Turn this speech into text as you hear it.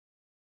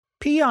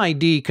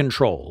PID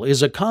control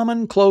is a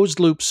common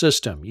closed-loop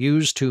system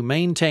used to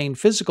maintain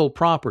physical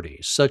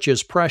properties such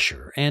as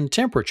pressure and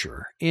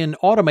temperature in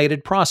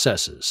automated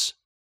processes.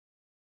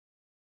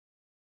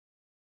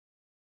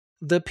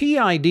 The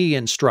PID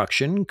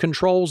instruction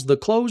controls the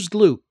closed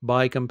loop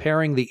by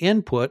comparing the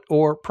input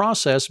or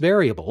process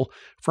variable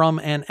from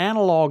an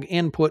analog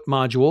input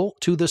module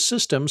to the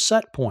system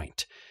set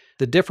point.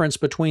 The difference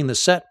between the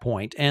set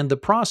point and the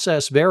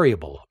process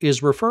variable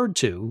is referred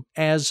to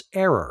as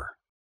error.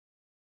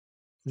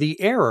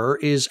 The error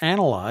is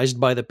analyzed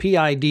by the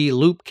PID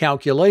loop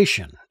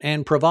calculation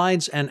and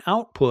provides an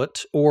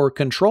output or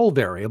control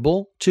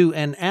variable to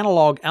an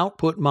analog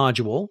output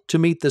module to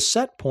meet the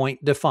set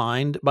point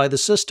defined by the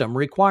system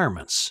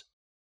requirements.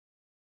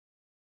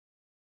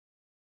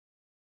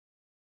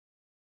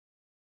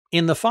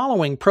 In the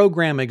following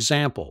program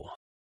example,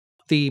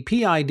 the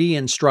PID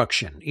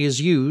instruction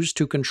is used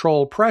to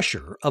control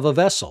pressure of a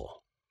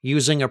vessel.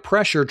 Using a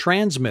pressure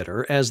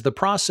transmitter as the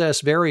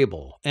process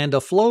variable and a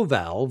flow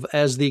valve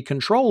as the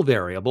control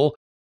variable,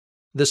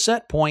 the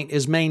set point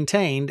is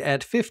maintained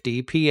at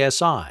 50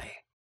 psi.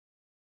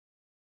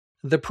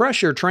 The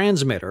pressure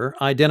transmitter,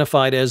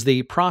 identified as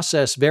the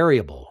process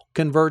variable,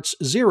 converts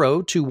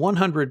 0 to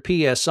 100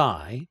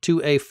 psi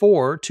to a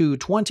 4 to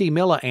 20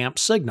 milliamp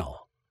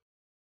signal.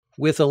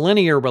 With a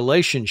linear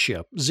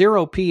relationship,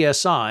 0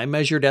 psi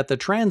measured at the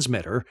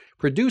transmitter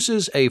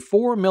produces a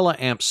 4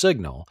 milliamp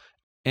signal,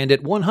 and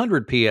at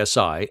 100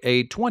 psi,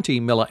 a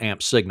 20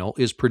 milliamp signal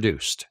is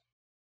produced.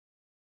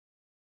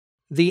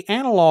 The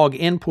analog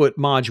input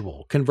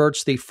module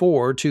converts the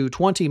 4 to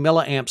 20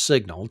 milliamp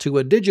signal to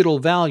a digital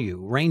value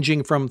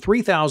ranging from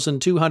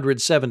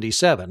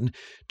 3,277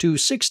 to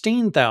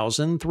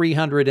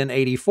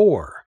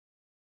 16,384.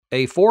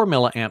 A 4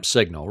 milliamp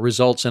signal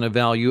results in a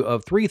value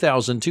of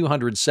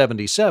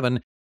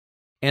 3,277,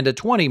 and a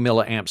 20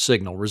 milliamp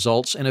signal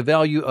results in a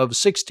value of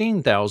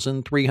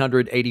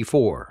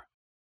 16,384.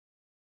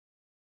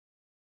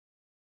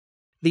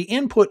 The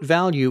input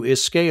value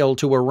is scaled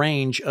to a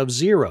range of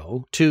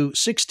 0 to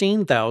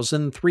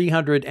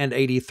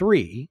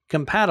 16,383,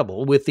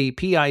 compatible with the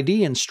PID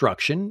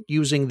instruction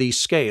using the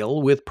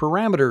Scale with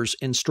Parameters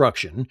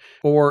instruction,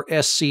 or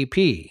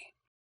SCP.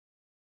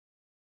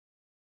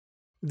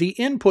 The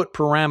input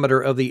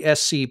parameter of the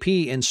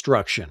SCP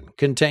instruction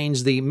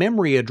contains the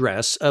memory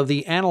address of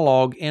the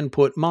analog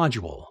input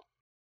module.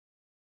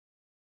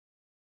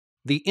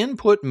 The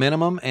input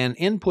minimum and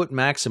input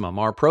maximum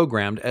are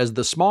programmed as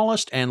the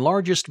smallest and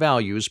largest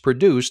values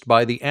produced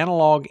by the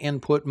analog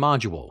input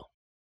module.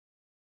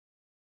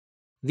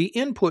 The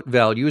input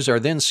values are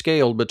then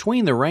scaled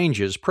between the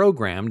ranges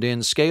programmed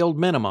in scaled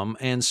minimum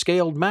and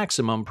scaled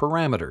maximum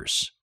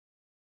parameters.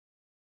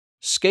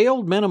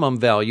 Scaled minimum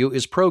value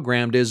is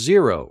programmed as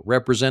 0,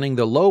 representing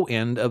the low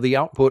end of the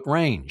output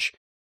range.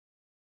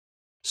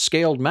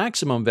 Scaled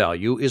maximum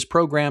value is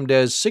programmed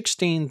as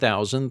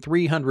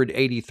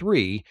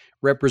 16,383,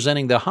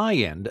 representing the high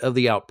end of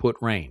the output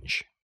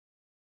range.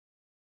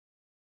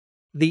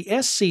 The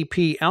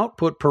SCP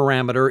output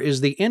parameter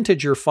is the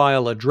integer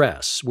file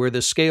address where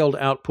the scaled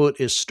output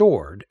is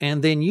stored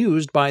and then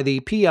used by the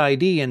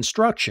PID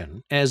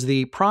instruction as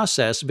the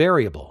process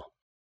variable.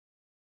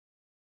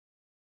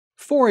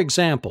 For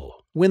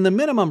example, when the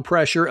minimum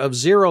pressure of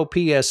 0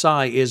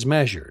 psi is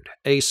measured,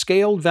 a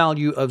scaled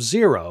value of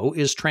 0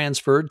 is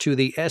transferred to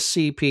the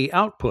SCP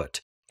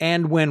output,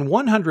 and when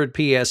 100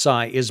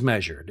 psi is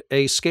measured,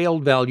 a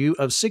scaled value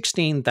of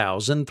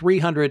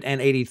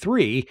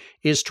 16,383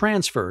 is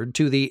transferred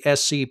to the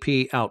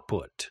SCP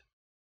output.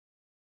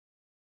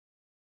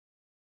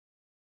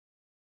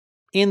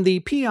 In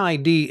the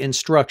PID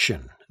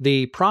instruction,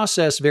 the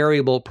process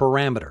variable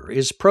parameter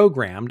is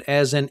programmed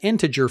as an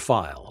integer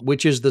file,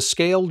 which is the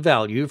scaled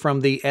value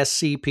from the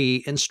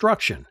SCP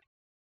instruction.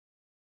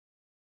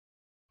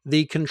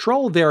 The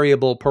control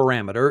variable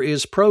parameter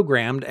is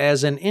programmed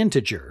as an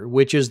integer,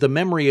 which is the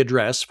memory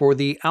address for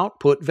the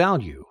output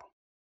value.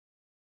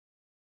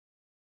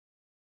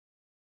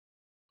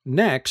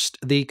 Next,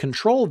 the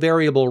control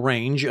variable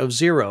range of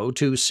 0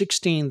 to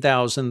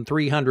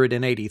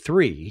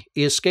 16,383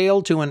 is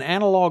scaled to an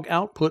analog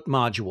output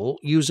module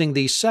using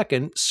the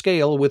second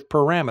Scale with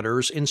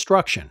Parameters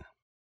instruction.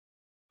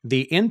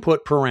 The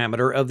input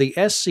parameter of the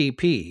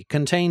SCP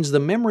contains the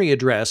memory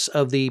address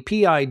of the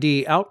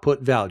PID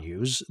output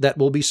values that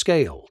will be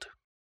scaled.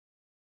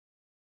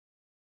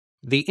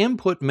 The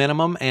input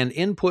minimum and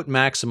input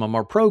maximum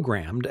are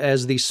programmed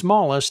as the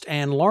smallest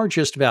and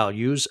largest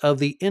values of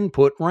the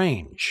input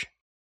range.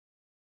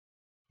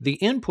 The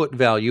input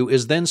value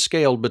is then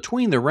scaled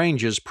between the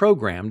ranges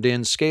programmed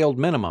in scaled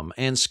minimum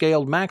and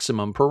scaled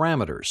maximum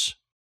parameters.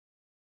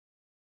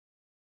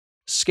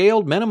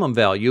 Scaled minimum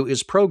value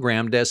is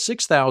programmed as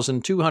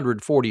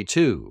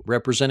 6,242,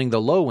 representing the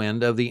low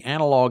end of the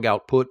analog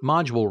output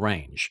module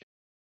range.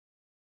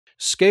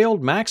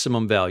 Scaled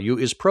maximum value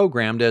is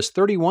programmed as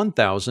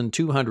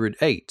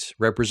 31,208,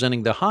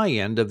 representing the high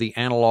end of the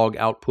analog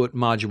output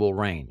module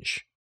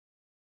range.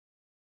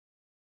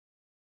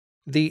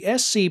 The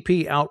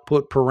SCP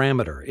output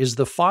parameter is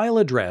the file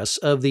address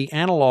of the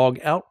analog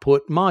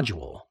output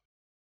module.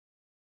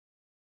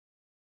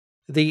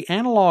 The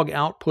analog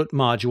output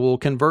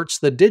module converts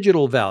the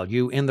digital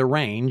value in the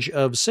range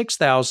of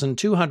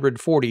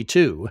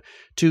 6242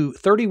 to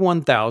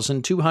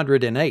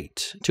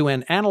 31208 to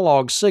an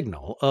analog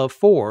signal of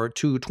 4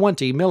 to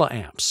 20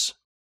 milliamps.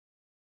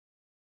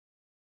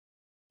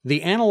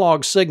 The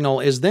analog signal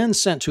is then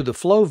sent to the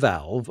flow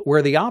valve,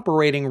 where the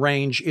operating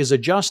range is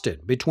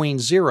adjusted between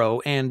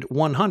 0 and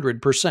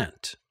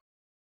 100%.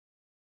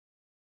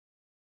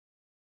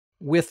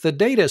 With the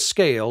data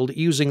scaled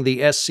using the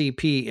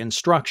SCP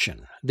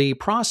instruction, the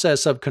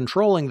process of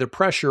controlling the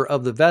pressure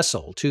of the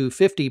vessel to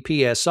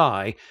 50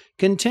 psi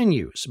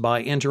continues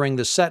by entering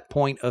the set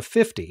point of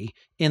 50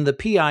 in the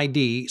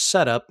PID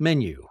setup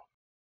menu.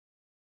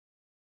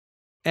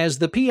 As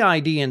the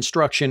PID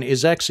instruction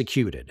is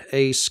executed,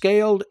 a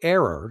scaled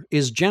error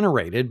is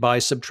generated by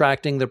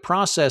subtracting the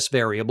process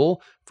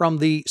variable from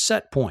the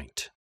set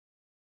point.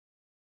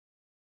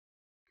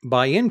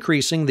 By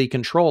increasing the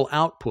control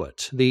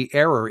output, the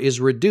error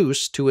is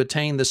reduced to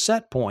attain the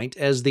set point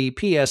as the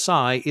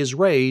PSI is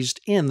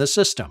raised in the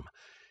system.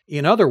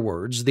 In other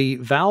words, the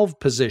valve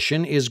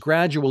position is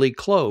gradually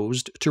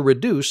closed to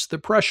reduce the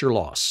pressure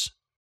loss.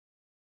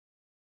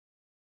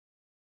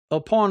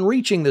 Upon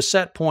reaching the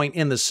set point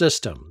in the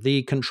system,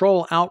 the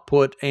control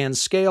output and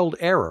scaled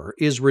error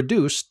is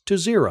reduced to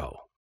 0.